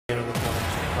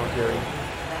commentary.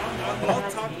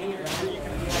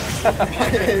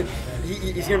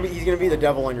 he's gonna be the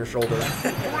devil on your shoulder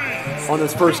on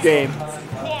this first game.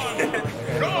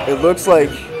 It looks like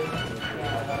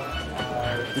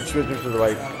you're choosing for the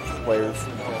right players.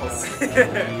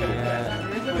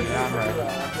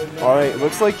 All right, it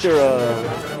looks like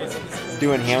they're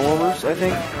doing hand warmers, I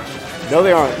think. No,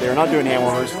 they aren't. They're not doing hand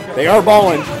warmers. They are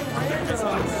balling.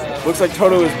 Looks like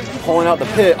Toto is pulling out the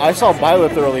pit. I saw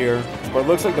Byleth earlier, but it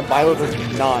looks like the Byleth is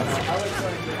not.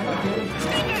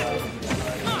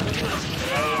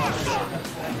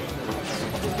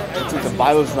 Looks like the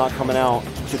Byleth's not coming out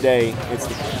today. It's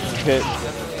the pit.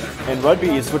 And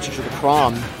Rudby is switching to the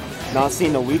Chrom. Not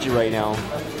seeing the Luigi right now.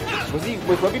 Was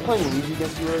Rudby playing Luigi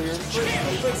against you earlier?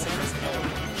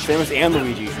 Samus and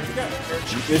Luigi.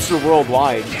 Mr.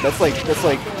 Worldwide. That's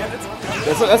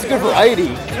a good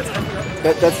variety.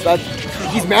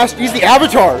 He's the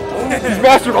Avatar. He's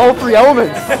mastered all three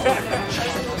elements.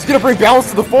 He's gonna bring balance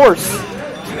to the Force.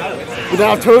 But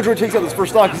now TotoJoy takes out this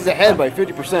first stock. He's ahead by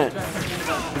 50%.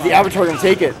 Is the Avatar gonna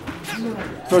take it?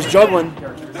 So it's juggling.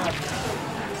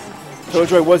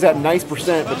 TotoJoy was at nice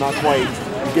percent, but not quite.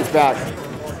 He gets back.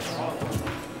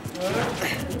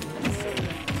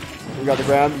 We got the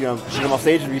grab. You know, get him off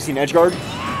stage. Have you seen edge guard?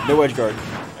 No edge guard.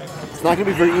 It's not going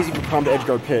to be very easy for Chrom to edge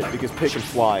guard Pit because Pit can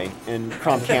fly and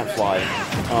Chrom can't fly.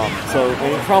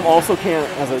 And Chrom also can't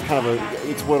as a kind of a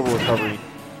exploitable recovery.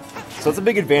 So it's a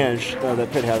big advantage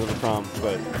that Pit has over Chrom.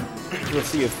 But we'll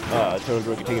see if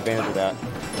TotoJoy can take advantage of that.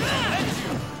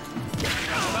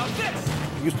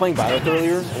 He was playing Byleth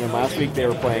earlier, and last week they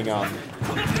were playing. They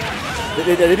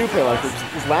do play Byleth.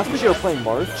 Because last week they were playing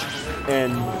Marth,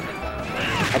 and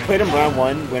I played them round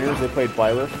 1 winners. They played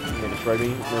Byleth, and they destroyed me.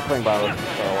 They were playing Byleth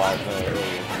for a while earlier.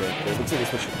 It looks like they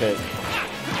switched the Pit,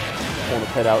 pulling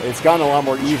the Pit out. It's gotten a lot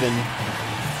more even.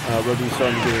 Rudby's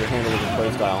starting to get a handle with his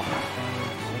play style.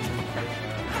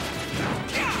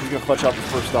 He's gonna clutch out this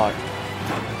first stock.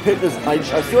 Pit does. I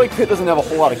feel like Pit doesn't have a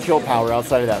whole lot of kill power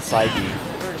outside of that side B.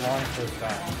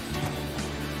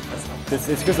 It's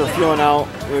because they're feeling out.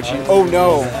 Oh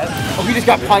no! Oh, he just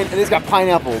got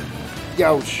pineapple.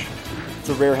 Ouch! It's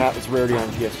a rarity on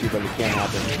PS2, but it can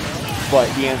happen. But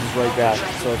he answers right back,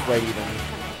 so it's right even.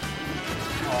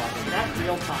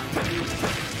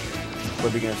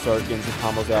 We're gonna start getting some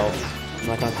combos out. I'm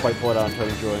not gonna quite pull it out on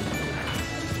TotoJoy.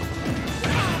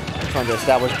 Trying to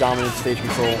establish dominant stage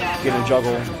control, getting a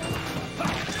juggle.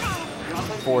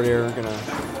 Forward air, gonna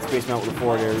space him out with the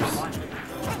forward airs.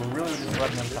 We're really just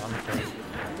letting them commentary.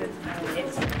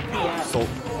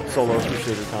 Solo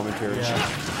appreciated commentary. Yeah. I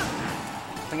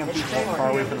think I'm too far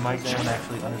away from the mic so I don't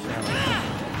actually understand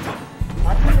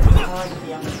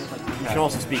You can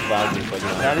also speak loudly, but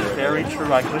that is very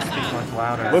true. I could speak much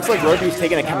louder. Looks like Rudby's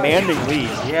taking a commanding lead.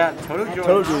 Yeah,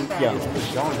 TotoJoy yeah.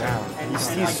 is going down.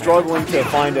 He's struggling to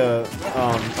find a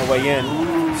way in.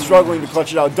 Struggling to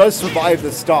clutch it out. Does survive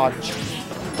the stock,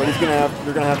 but they're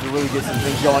gonna have to really get some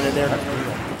things going in there.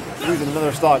 Losing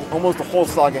another stock, almost a whole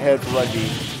stock ahead for Rudby.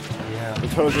 Yeah. The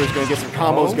TotoJoy is gonna get some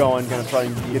combos going, gonna try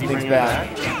and get things back.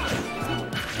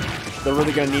 They're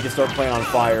really going to need to start playing on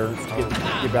fire to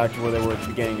get back to where they were at the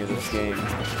beginning of this game.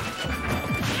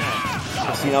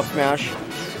 I've seen up smash.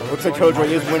 Looks like TotoJoy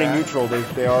is winning neutral.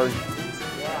 They are.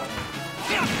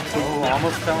 Oh,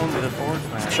 almost fell into the forward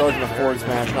smash. Charging a forward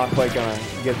smash, not quite going to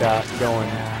get that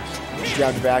going.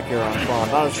 Jabbed back here on Chrom.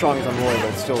 Not as strong as on Roy,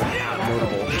 but still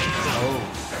notable.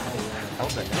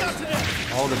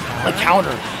 Oh, the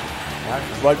counter.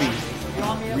 Rudby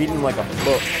reading like a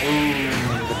book.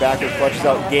 The backer clutches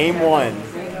out game 1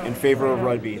 in favor of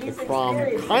Rudby. The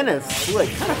Chrom kind of slick,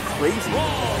 kind of crazy.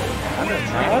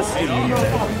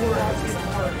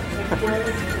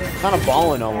 Kind of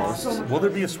balling almost. Will there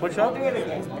be a switch up?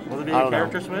 Will there be a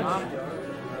character switch?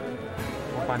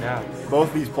 We'll find out. Both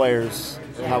of these players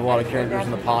have a lot of characters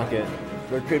in the pocket.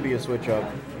 There could be a switch up.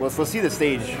 Let's see the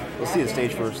stage. Let's see the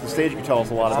stage first. The stage can tell us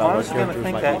a lot about what characters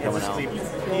might be coming out.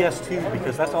 PS2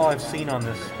 because that's all I've seen on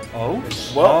this. Oh,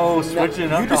 well,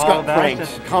 switching up. You just got pranked.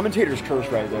 Commentator's curse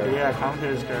right there. Yeah,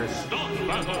 commentator's curse.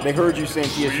 They heard you saying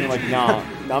PS2 like, nah.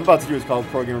 I'm about to do what's called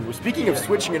programming. Speaking of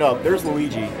switching it up, there's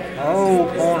Luigi.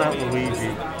 Oh, pulling out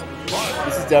Luigi.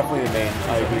 This is definitely the main.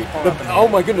 I agree. Oh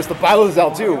my goodness, the Byleth is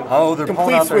out too. Oh, they're complete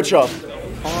pulling out switch up.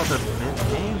 Pulling out their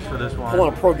mid-games for this one.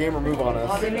 Pulling a pro gamer move on us.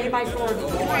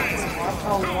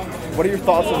 What are your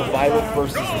thoughts on the Byleth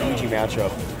versus Luigi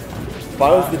matchup?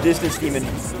 Byleth's the distance demon,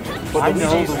 but I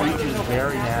know Luigi is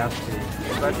very nasty,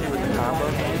 especially with the combo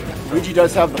game. Luigi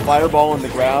does have the fireball and the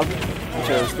grab, which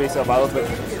are space out Byleth, but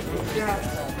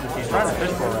he's trying to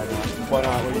fishbowl right now. Why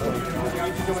not? What do you think?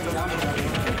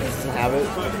 This isn't have it.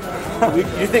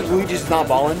 You think Luigi's not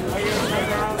balling?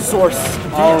 Source.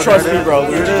 Oh, Trust me, bro.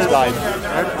 Luigi's died.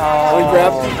 Oh,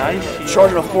 grab, nice.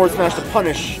 charging a forward smash to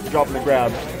punish, dropping the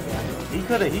grab. He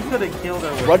could have killed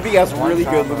her. Rudby has really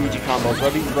good Luigi combos.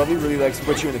 Rudby really likes to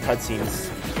put you in the cutscenes.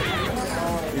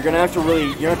 You're gonna have to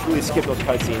really skip those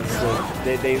cutscenes. So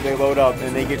they load up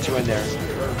and they get you in there.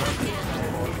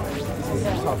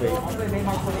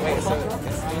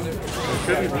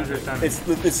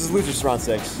 This is losers round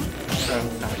 6.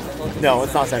 No,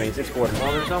 it's not semis. It's quarters.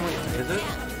 Well, there's only, is it?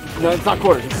 No, it's not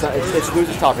quarters. It's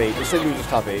losers top 8. It's losers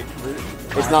top 8.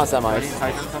 It's not semis.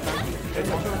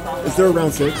 Is there a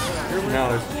round 6?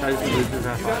 No, it's tries to losers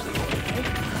round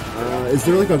 5. Is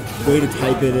there like a way to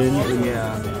type it in?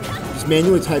 Yeah. Just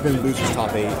manually type in losers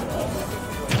top 8.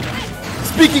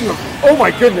 Speaking of, oh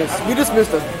my goodness, we just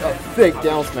missed a thick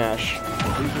down smash.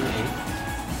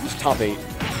 Just top 8.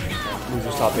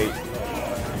 Losers top 8.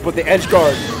 Put the edge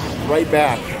guard right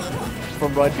back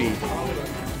from Rudby.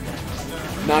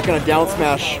 Not gonna down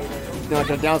smash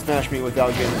me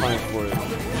without getting punished for it.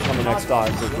 On the next stock,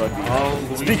 says Rudby.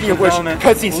 Oh, speaking of which,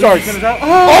 cutscene starts.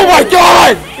 Oh my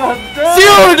god! God damn!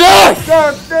 0 to death!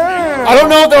 God damn! I don't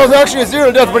know if that was actually a 0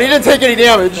 to death, but he didn't take any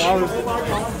damage. That was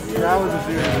a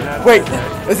 0 to death. Wait,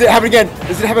 is it happening again?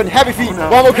 Is it happening? Happy feet, no.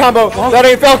 Wombo combo. That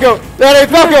ain't Falco. That ain't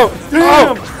Falco.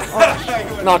 Damn.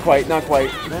 Oh. Not quite, not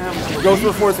quite. Damn. Goes for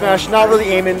a forward smash. Not really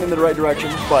aiming in the right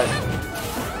direction, but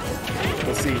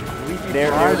we'll see.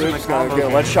 They're just going to get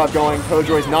a ledge shot going.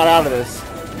 TotoJoy's not out of this.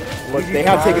 But they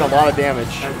have taken a lot of damage.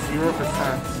 At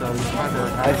 0%, so he's trying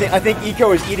to. I think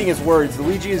Eco is eating his words.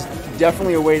 Luigi is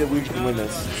definitely a way that Luigi can win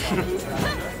this.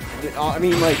 I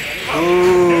mean, like,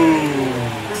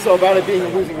 ooh. So about it being a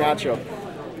losing matchup.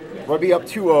 Rudby up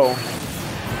 2-0.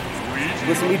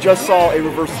 Listen, we just saw a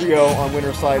reverse 3-0 on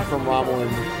winner's side from Rommel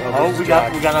and we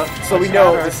got a. So we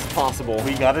know this is possible.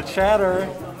 We got a chatter.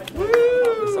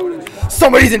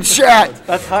 Somebody's in chat.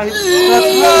 That's hype.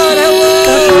 Hello,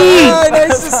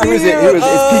 nice to see you. It's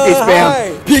PK spam.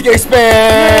 Hi. PK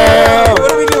spam. What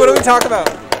do we do? What do we talk about?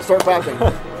 Start clapping.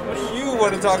 What do you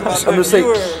want to talk about? I'm just saying.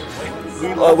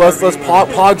 Let's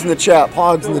pogs in the chat.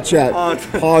 Pogs in the chat.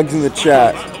 Pogs in the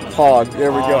chat. Pog.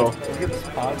 There we go.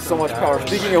 So much power.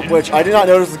 Speaking of which, I did not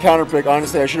notice the counter pick.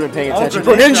 Honestly, I should have been paying attention.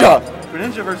 Greninja.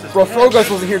 Greninja versus. Bro, Frogus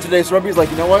wasn't here today, so Rudby's like,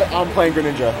 you know what? I'm playing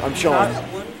Greninja. I'm chilling.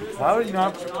 Why would you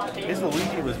not? His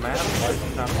Luigi was mad. Why is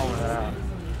he not calling that out?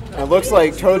 It looks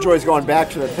like TotoJoy's going back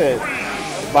to the pit.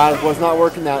 Byleth was not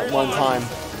working that one time.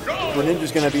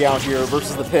 Greninja's going to be out here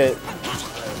versus the pit.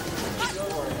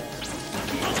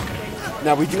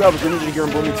 Now, we do have a Greninja here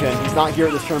in Bloomington. He's not here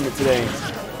at this tournament today.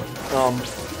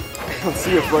 Let's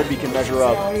see if Rudby can measure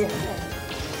up.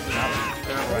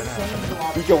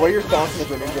 Eco, what are your thoughts on the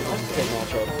Greninja versus pit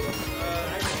matchup?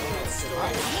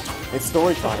 It's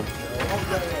story time.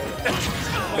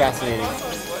 Fascinating.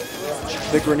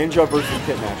 The Greninja versus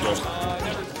Pit matchup.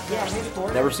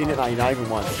 Never seen it, not even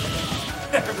once.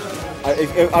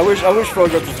 I wish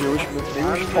Froguts was here. Maybe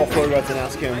we should call Froguts and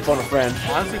ask him, phone a friend.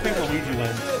 I honestly think Luigi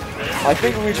wins. I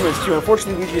think Luigi wins too.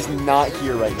 Unfortunately, Luigi is not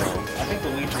here right now. I think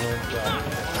Luigi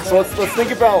wins. So let's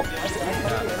think about.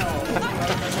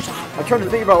 I'm trying to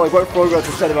think about like what Froguts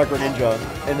has said about Greninja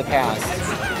in the past.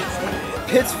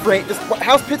 Pit's frame.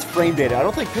 How's Pit's frame data? I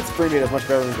don't think Pit's frame data is much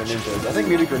better than Greninja's. I think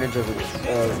maybe Greninja's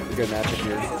a good matchup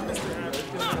here.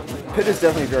 Pit is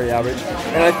definitely very average,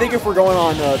 and I think if we're going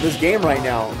on this game right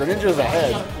now, Greninja's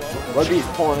ahead. Rudby's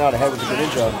pulling out ahead with the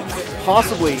Greninja.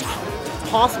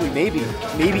 Possibly, maybe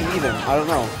even. I don't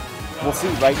know. We'll see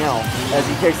right now as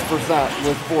he takes the first snap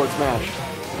with forward smash.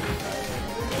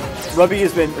 Rudby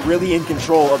has been really in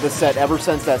control of the set ever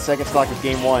since that second stock of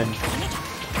game 1.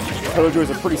 TotoJoy is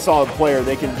a pretty solid player.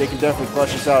 They can definitely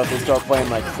flush this out if they start playing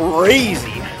like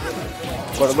crazy.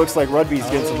 But it looks like Rudby's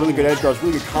getting some really good edge guards,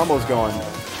 really good combos going.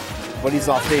 But he's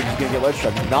off stage. He's gonna get ledge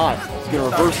shot. He's not. He's gonna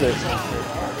reverse it.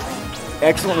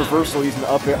 Excellent reversal using the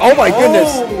up air. Oh my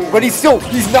goodness! But he's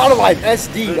not alive.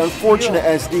 SD. Unfortunate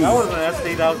SD. That was an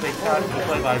SD that they tried to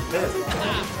play by Pit.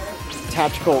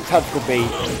 Tactical bait.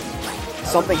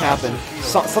 Something happened.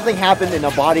 Something happened and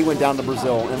a body went down to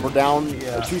Brazil. And we're down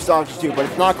 2 stocks to 2, but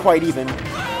it's not quite even.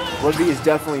 Rudby is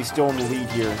definitely still in the lead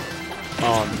here.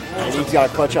 And he's got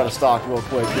to clutch out of stock real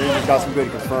quick. He's got some good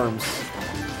confirms.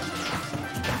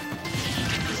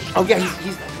 Oh yeah,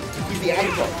 he's the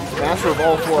archetype. He's the master of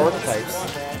all 4 archetypes.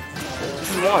 This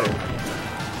is water.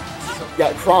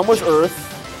 Yeah, Chrom was earth,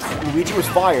 Luigi was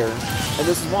fire, and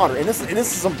this is water. And this is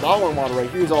some dollar water right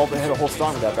here. He's all had a whole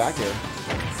stock of that back here.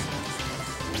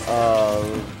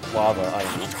 Lava,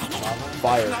 ice,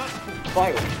 fire.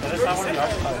 fire. That's not one of the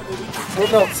archetypes. Well,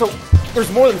 no, so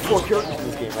there's more than 4 characters in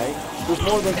this game, right? There's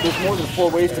more than 4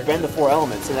 ways to bend the 4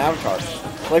 elements in Avatar.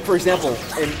 Like for example,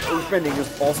 in earth bending,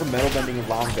 there's also metal bending and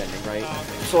lava bending, right?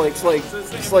 So like,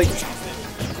 it's like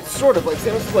sort of like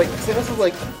Samus is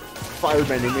like fire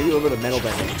bending, maybe a little bit of metal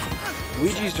bending.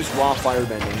 Luigi's just raw fire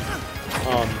bending.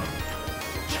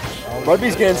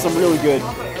 Rudby's getting some really good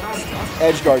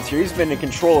edge guards here. He's been in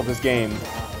control of this game.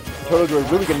 TotoJoy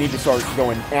really gonna need to start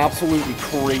going absolutely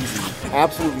crazy,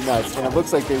 absolutely nuts, and it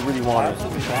looks like they really want it.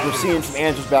 We're seeing some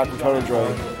answers back from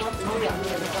TotoJoy.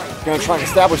 Gonna try and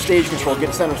establish stage control,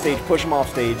 get center stage, push him off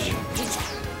stage.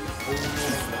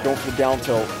 Going for the down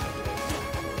tilt.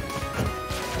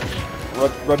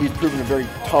 Rudby's proven a very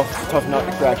tough nut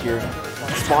to crack here.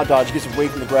 Spot dodge gets away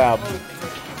from the grab.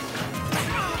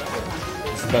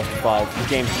 This is the best of 5. The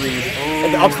game 3.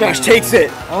 And the up smash takes it.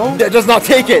 Oh. That does not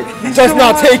take it. Does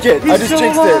not take it. I just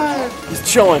jinxed it.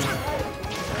 He's chilling.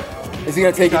 Is he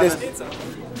gonna take it this?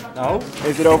 No.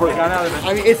 Is it over?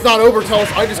 I mean, it's not over till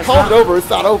I just called it over. It's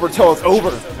not over till it's over.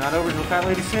 It's not over till Fat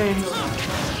Lady sings.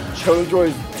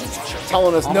 TotoJoy's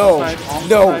telling us no,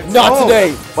 not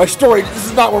today. My story. This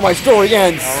is not where my story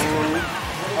ends.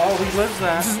 Oh, he lives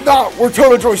that. This is not where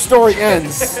TotoJoy's story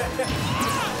ends.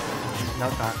 No,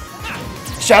 it's not.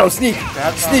 Shadow sneak,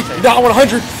 That's sneak, not not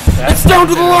 100. It's down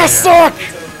to the last sock.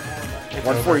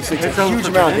 146, a huge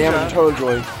amount of damage to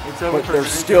TotoJoy, but they're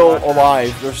still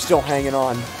alive. They're still hanging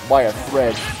on by a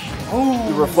thread.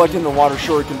 They're reflecting the water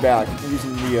shuriken back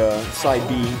using the side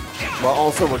B while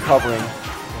also recovering.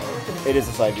 It is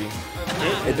a side B.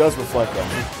 It does reflect them.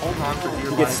 Hold on for dear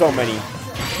He gets life. so many.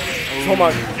 So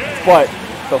much, but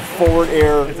the forward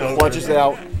air clutches it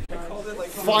out.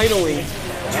 Finally,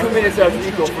 2 minutes after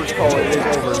Eco first call, it is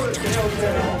over.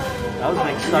 That was an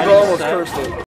Eco exciting almost set. cursed it.